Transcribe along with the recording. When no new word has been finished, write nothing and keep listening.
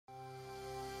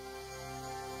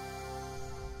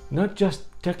not just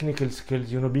technical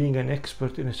skills, being an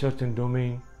expert in a certain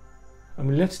domain. I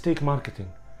mean, let's take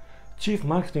marketing. Chief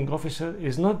marketing officer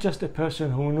is not just a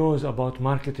person who knows about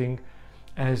marketing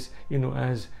as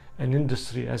as an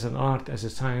industry, as an art, as a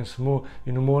science,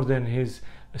 more than his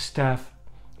staff.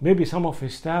 Maybe some of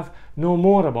his staff know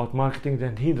more about marketing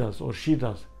than he does or she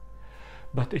does.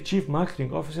 But a chief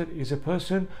marketing officer is a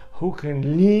person who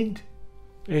can lead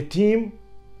a team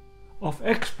of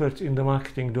experts in the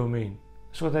marketing domain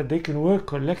so that they can work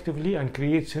collectively and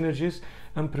create synergies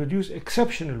and produce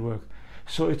exceptional work.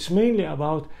 So it's mainly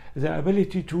about the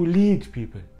ability to lead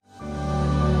people.